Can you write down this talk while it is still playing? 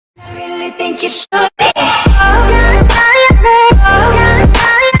you think you should be.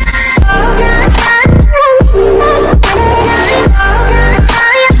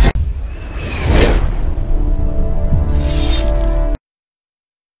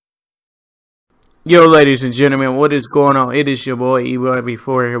 Yo, ladies and gentlemen, what is going on? It is your boy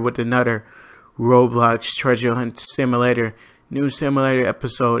EY4 here with another Roblox treasure hunt simulator. New simulator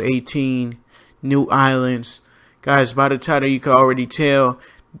episode 18. New islands. Guys, by the title you can already tell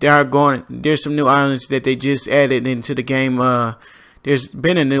there's some new islands that they just added into the game. There's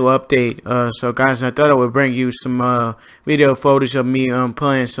been a new update. So guys, I thought I would bring you some video footage of me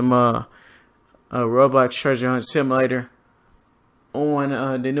playing some Roblox treasure hunt simulator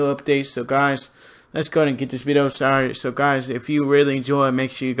on the new update. So guys, let's go ahead and get this video started. So guys, if you really enjoy it,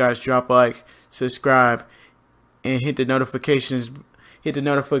 make sure you guys drop a like, subscribe, and hit the notification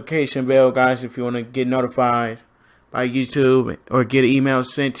bell, guys, if you want to get notified by YouTube or get an email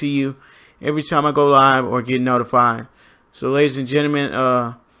sent to you every time I go live or get notified. So ladies and gentlemen,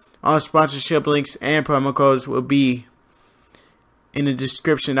 all sponsorship links and promo codes will be in the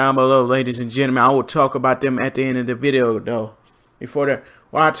description down below, ladies and gentlemen. I will talk about them at the end of the video though. Well,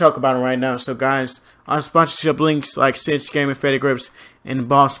 I talk about them right now. So guys, our sponsorship links like Cinch Gaming, Fetty Grips, and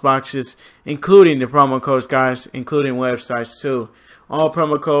Boss Boxes, including the promo codes, guys, including websites too. All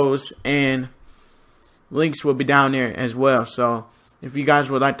promo codes and links will be down there as well. So if you guys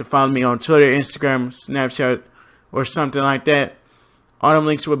would like to follow me on Twitter, Instagram, Snapchat, or something like that, all them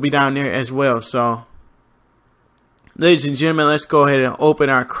links will be down there as well. So ladies and gentlemen, let's go ahead and open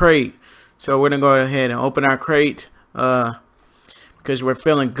our crate. So we're gonna go ahead and open our crate. Because we're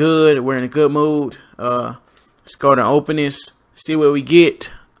feeling good, we're in a good mood. Let's go to open this, see what we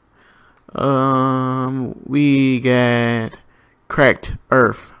get. We got cracked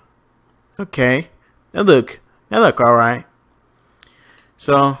earth. Okay, that look all right.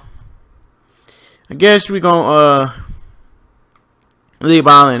 So I guess we're gonna leave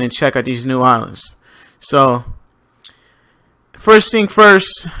island and check out these new islands. So first thing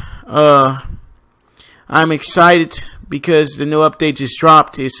first, I'm excited because the new update just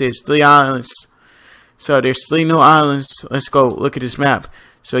dropped. It says 3 islands. So there's 3 new islands. Let's go look at this map.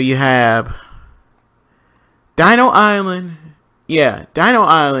 So you have Dino Island. Yeah, Dino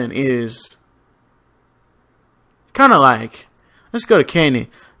Island is kind of like, let's go to Candy.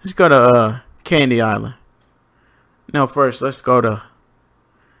 Let's go to Candy Island. No, first let's go to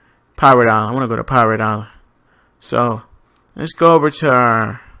Pirate Island. I want to go to Pirate Island. So let's go over to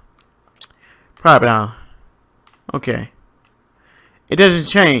our Private Island. Okay. It doesn't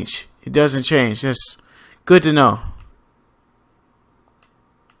change. It doesn't change. That's good to know.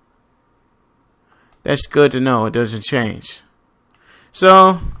 That's good to know. It doesn't change.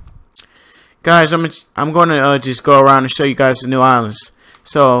 So, guys, I'm gonna just go around and show you guys the new islands.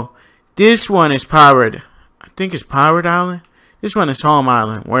 So, this one is Pirate. I think it's Pirate Island. This one is Home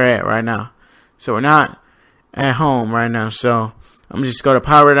Island. We're at right now. So we're not at home right now. So I'm just go to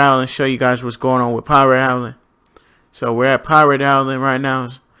Pirate Island and show you guys what's going on with Pirate Island. So we're at Pirate Island right now.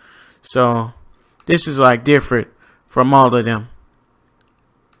 So this is like different from all of them.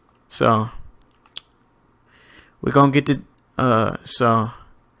 So we're gonna get the so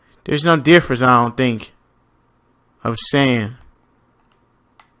there's no difference, I don't think, of saying.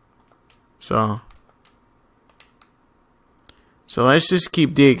 So let's just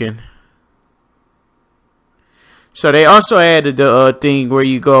keep digging. So they also added the thing where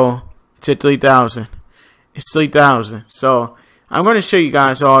you go to 3,000. It's 3,000. So I'm going to show you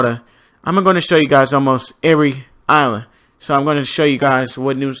guys I'm going to show you guys almost every island. So I'm going to show you guys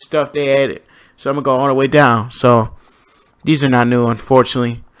what new stuff they added. So I'm going to go all the way down. So these are not new,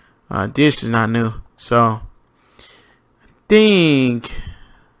 unfortunately. This is not new. So I think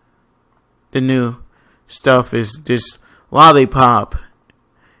the new stuff is this lollipop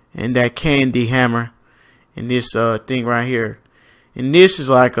and that candy hammer and this thing right here. And this is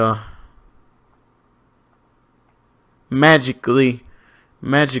like a magical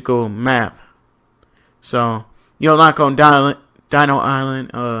map. So you unlock on Dino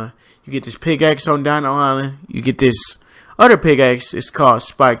Island. You get this pickaxe on Dino Island. You get this other pickaxe. It's called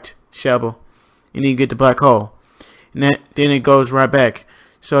Spiked Shovel. And then you get the black hole. And then it goes right back.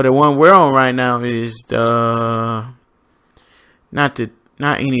 So the one we're on right now is the not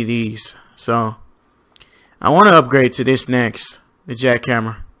any of these. So I want to upgrade to this next, the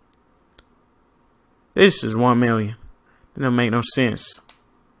jackhammer. This is 1 million. That doesn't make no sense.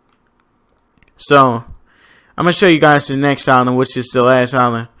 So I'm gonna show you guys the next island, which is the last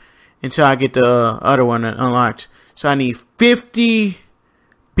island, until I get the other one unlocked. So I need 50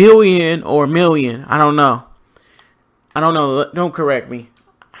 billion or million. I don't know. Don't correct me.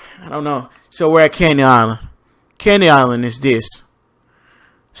 I don't know. So we're at Candy Island. Candy Island is this.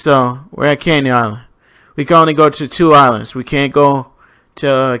 So we're at Candy Island. We can only go to 2 islands. We can't go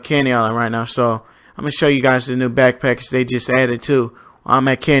to Candy Island right now. So I'm gonna show you guys the new backpacks they just added too. I'm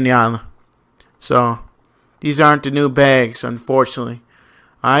at Candy Island. So these aren't the new bags, unfortunately.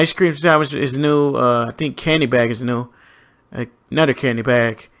 Ice cream sandwich is new. I think candy bag is new. Another candy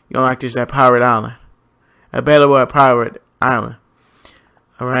bag. You don't like this at Pirate Island. Available at Pirate Island.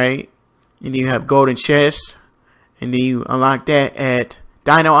 Alright. And then you have golden chest. And then you unlock that at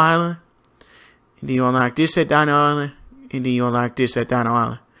Dino Island. And then you unlock this at Dino Island. And then you unlock this at Dino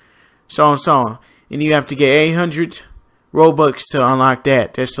Island. So on and so on. And you have to get 800 Robux to unlock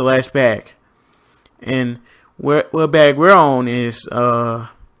that. That's the last bag. And what bag we're on is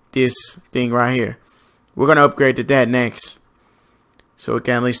this thing right here. We're gonna upgrade to that next. So it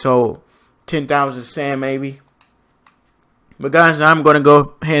can at least hold 10,000 sand maybe. But guys, I'm gonna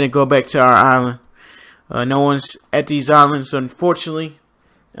go ahead and go back to our island. No one's at these islands, unfortunately.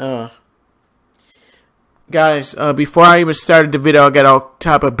 Guys, before I even started the video, I got all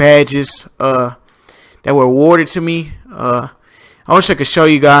type of badges that were awarded to me. I wish I could show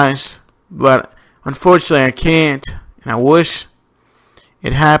you guys, but unfortunately I can't, and I wish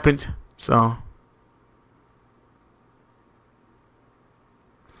it happened. So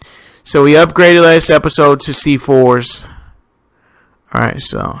we upgraded last episode to C4s. Alright,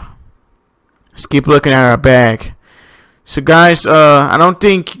 so let's keep looking at our bag. So guys, I don't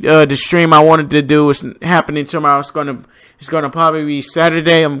think the stream I wanted to do is happening tomorrow. It's gonna probably be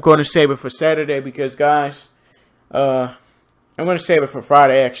Saturday. I'm gonna save it for Saturday because guys, I'm gonna save it for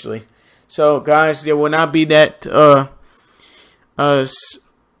Friday actually. So guys, there will not be that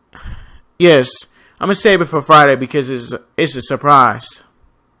yes, I'm gonna save it for Friday because it's a surprise.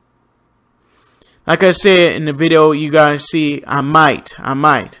 Like I said in the video, you guys see, I might.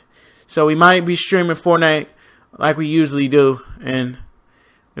 So we might be streaming Fortnite like we usually do, and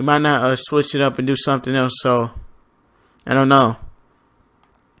we might not switch it up and do something else. So I don't know.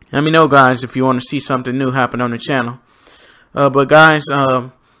 Let me know, guys, if you want to see something new happen on the channel. But guys,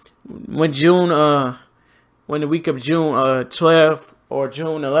 when the week of June 12th or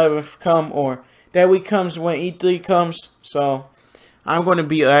June 11th come, or that week comes when E3 comes, so I'm going to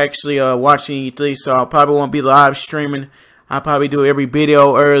be actually watching E3, so I probably won't be live streaming. I'll probably do every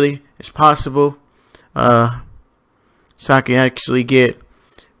video early as possible, so I can actually get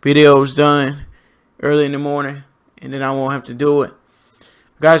videos done early in the morning, and then I won't have to do it.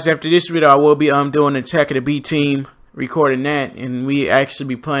 Guys, after this video, I will be doing Attack of the B Team, recording that, and we actually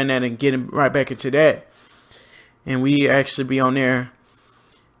be playing that and getting right back into that. And we actually be on there.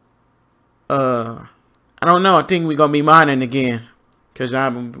 I don't know. I think we're gonna be mining again, cause I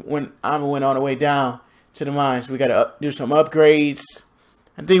went all the way down to the mines. We gotta do some upgrades.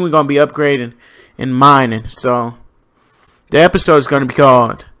 I think we're gonna be upgrading and mining. So the episode is gonna be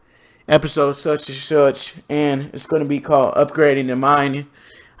called episode such and such, and it's gonna be called upgrading and mining.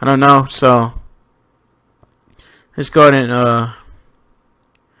 I don't know. So let's go ahead and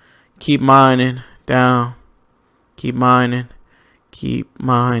keep mining down. Keep mining. Keep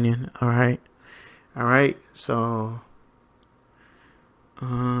mining. Alright. Alright. So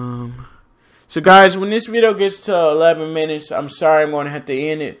guys, when this video gets to 11 minutes, I'm sorry, I'm going to have to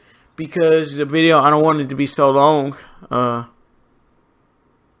end it because the video, I don't want it to be so long.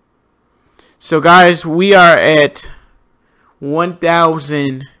 So guys, we are at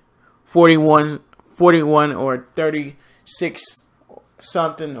 1,041 or 36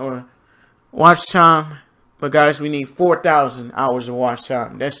 something or watch time. But guys, we need 4,000 hours of watch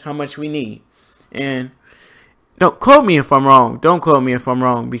time. That's how much we need. And don't quote me if I'm wrong. Don't quote me if I'm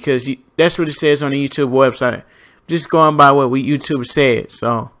wrong, because that's what it says on the YouTube website. I'm just going by what YouTube said.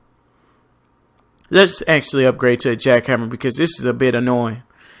 So let's actually upgrade to a jackhammer because this is a bit annoying.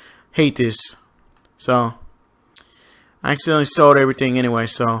 Hate this. So I accidentally sold everything anyway.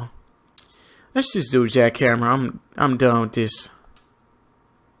 So let's just do a jackhammer. I'm done with this.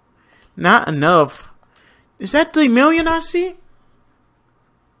 Not enough. Is that 3 million I see?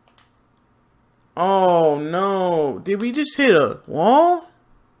 Oh no. Did we just hit a wall?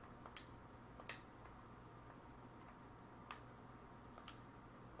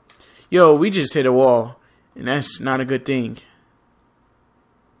 Yo, we just hit a wall. And that's not a good thing.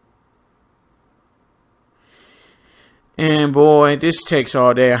 And boy, this takes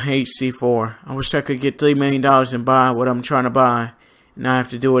all day. I hate C4. I wish I could get $3 million and buy what I'm trying to buy, and not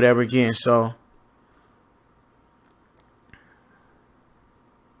have to do it ever again. So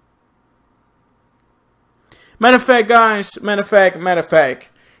matter of fact, guys, matter of fact,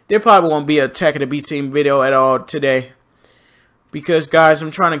 there probably won't be an Attack of the B Team video at all today. because guys,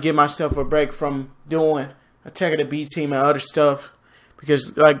 I'm trying to give myself a break from doing Attack of the B Team and other stuff.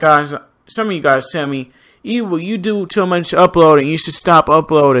 Because like guys, some of you guys tell me, Evil, you do too much uploading. You should stop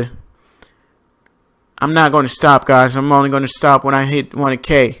uploading. I'm not going to stop, guys. I'm only going to stop when I hit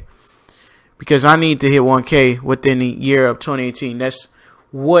 1K. Because I need to hit 1K within the year of 2018. That's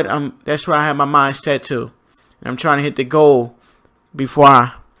what I have my mind set to. And I'm trying to hit the goal before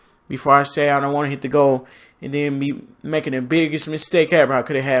I say I don't want to hit the goal and then be making the biggest mistake ever. I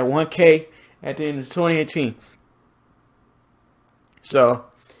could have had 1K at the end of 2018. So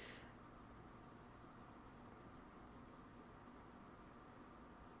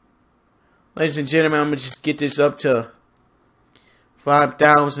ladies and gentlemen, I'm going to just get this up to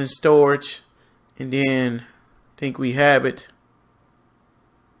 5,000 storage. And then I think we have it.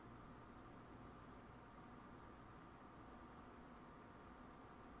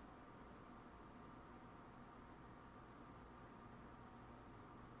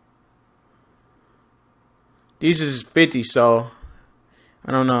 These is 50, so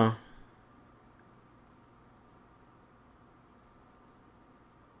I don't know.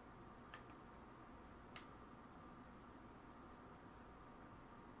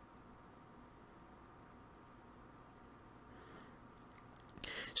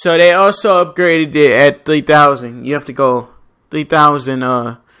 So they also upgraded it at 3,000. You have to go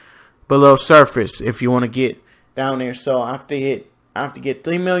 3,000 below surface if you want to get down there. So I have to get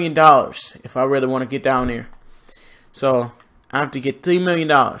 $3 million if I really want to get down there. So I have to get $3 million.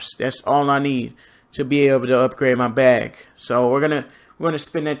 That's all I need to be able to upgrade my bag. So we're gonna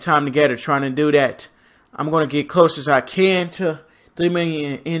spend that time together trying to do that. I'm gonna get close as I can to 3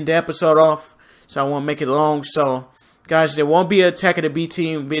 million and end the episode off. So I won't make it long. So guys, there won't be an Attack of the B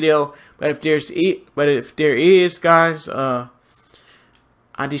Team video, but if there is, guys, I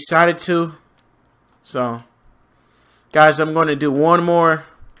decided to. So guys, I'm gonna do one more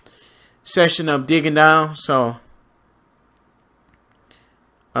session of digging down. So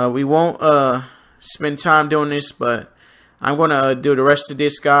we won't spend time doing this, but I'm gonna do the rest of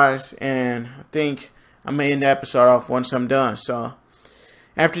this, guys, and I think I'm gonna end the episode off once I'm done. So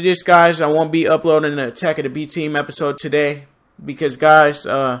after this, guys, I won't be uploading the Attack of the B Team episode today because, guys,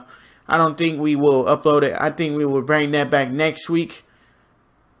 I don't think we will upload it. I think we will bring that back next week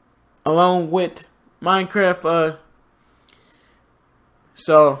along with Minecraft.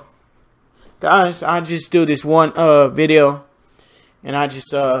 So guys, I just do this one video. And I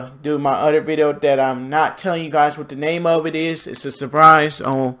just do my other video that I'm not telling you guys what the name of it is. It's a surprise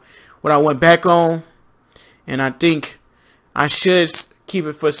on what I went back on. And I think I should keep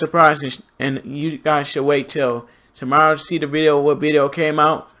it for a surprise. And you guys should wait till tomorrow to see the video, what video came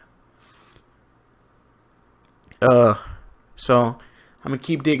out. So I'm going to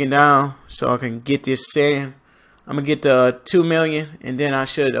keep digging down so I can get this sand. I'm going to get the 2 million. And then I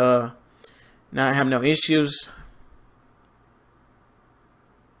should not have no issues.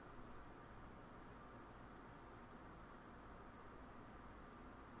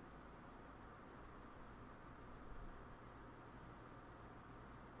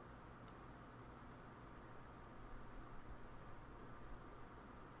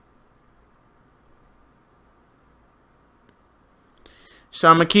 So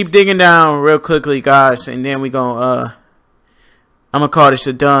I'm gonna keep digging down real quickly, guys, and then I'm gonna call this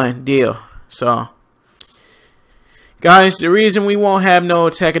a done deal. So guys, the reason we won't have no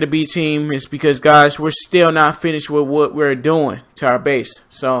Attack of the B Team is because, guys, we're still not finished with what we're doing to our base.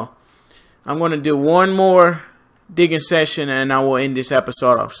 So I'm gonna do one more digging session and I will end this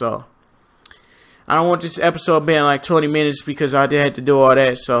episode off. So I don't want this episode being like 20 minutes because I did have to do all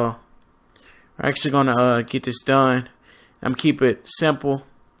that. So we're actually gonna get this done. I'm keep it simple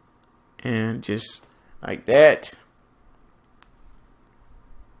and just like that.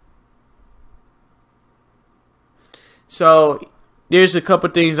 So there's a couple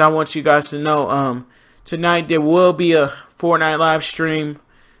things I want you guys to know. Tonight there will be a Fortnite live stream.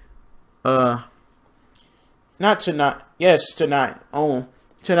 Not tonight. Yes, tonight on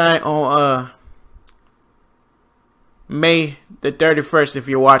May the 31st. If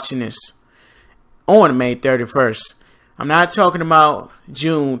you're watching this on May 31st. I'm not talking about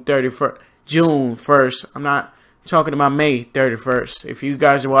June 1st. I'm not talking about May 31st. If you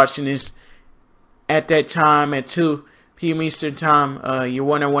guys are watching this at that time at 2 p.m. Eastern time, you're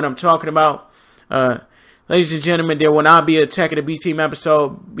wondering what I'm talking about. Ladies and gentlemen, there will not be an Attack of the B Team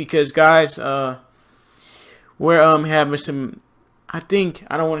episode because, guys, we're having some, I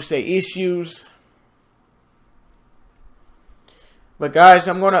don't want to say issues. But, guys,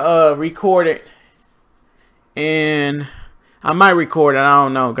 I'm going to record it. And I might record it. I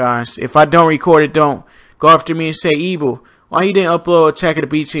don't know, guys. If I don't record it, don't go after me and say, Evil, Why you didn't upload Attack of the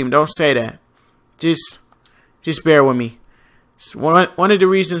B Team? Don't say that. Just bear with me. One of the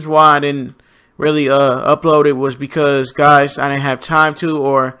reasons why I didn't really upload it was because, guys, I didn't have time to,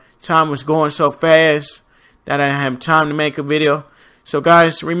 or time was going so fast that I didn't have time to make a video. So,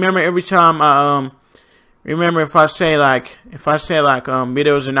 guys, remember every time remember if I say like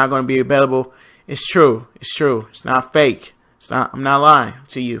videos are not going to be available, it's true. It's true. It's not fake. I'm not lying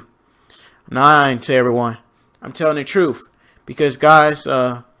to you. I'm not lying to everyone. I'm telling the truth. Because, guys,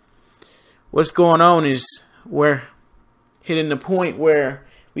 what's going on is we're hitting the point where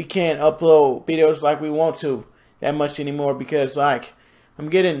we can't upload videos like we want to that much anymore. Because, like, I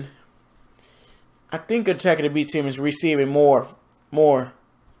think Attack of the B Team is receiving more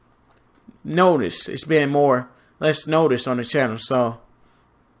notice. It's been less notice on the channel. So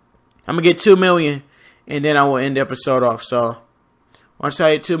I'm gonna get 2 million, and then I will end the episode off. So once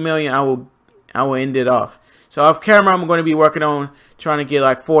I hit 2 million, I will end it off. So off camera, I'm going to be working on trying to get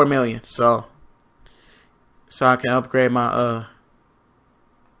like 4 million. So I can upgrade my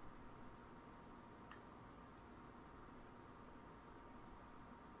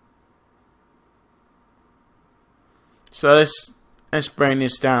So let's bring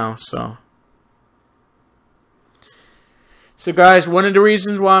this down. So guys, one of the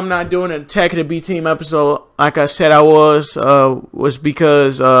reasons why I'm not doing an Attack of the B Team episode, like I said I was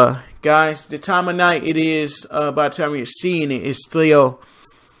because guys, the time of night it is, by the time you're seeing it, it's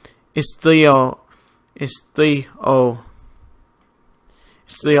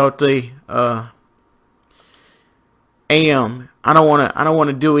 3:03 a.m. I don't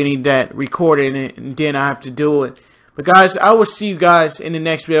wanna do any of that recording it, and then I have to do it. But guys, I will see you guys in the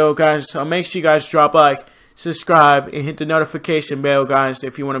next video, guys. So make sure you guys drop like, subscribe, and hit the notification bell, guys,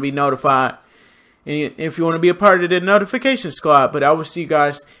 if you want to be notified, and if you want to be a part of the notification squad. But I will see you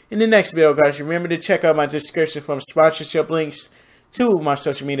guys in the next video, guys. Remember to check out my description from sponsorship links to my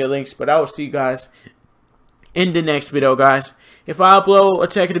social media links. But I will see you guys in the next video, guys. If I upload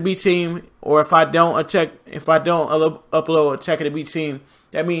Attack of the B Team, or if I don't upload Attack of the B Team,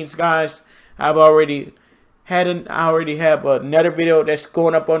 that means, guys, I already have another video that's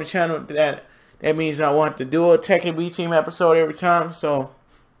going up on the channel. That means I want to do a Attack of the B Team episode every time. So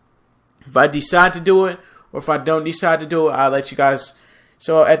if I decide to do it, or if I don't decide to do it, I'll let you guys.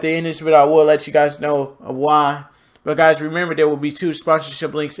 So at the end of this video, I will let you guys know why. But guys, remember, there will be 2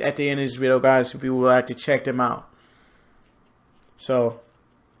 sponsorship links at the end of this video, guys, if you would like to check them out. So,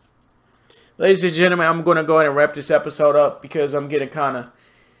 ladies and gentlemen, I'm going to go ahead and wrap this episode up because I'm getting kind of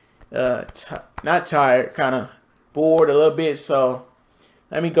not tired, kind of bored a little bit. So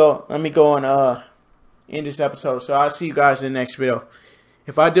let me go and end this episode. So I'll see you guys in the next video.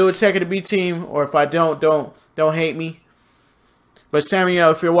 If I do Attack of the B Team, or if I don't hate me. But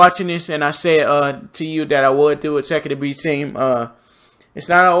Samuel, if you're watching this and I say to you that I would do Attack of the B Team, it's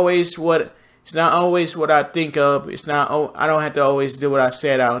not always what I think of. I don't have to always do what I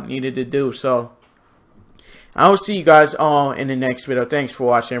said I needed to do. So I will see you guys all in the next video. Thanks for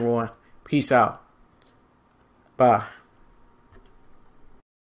watching, everyone. Peace out. Bye.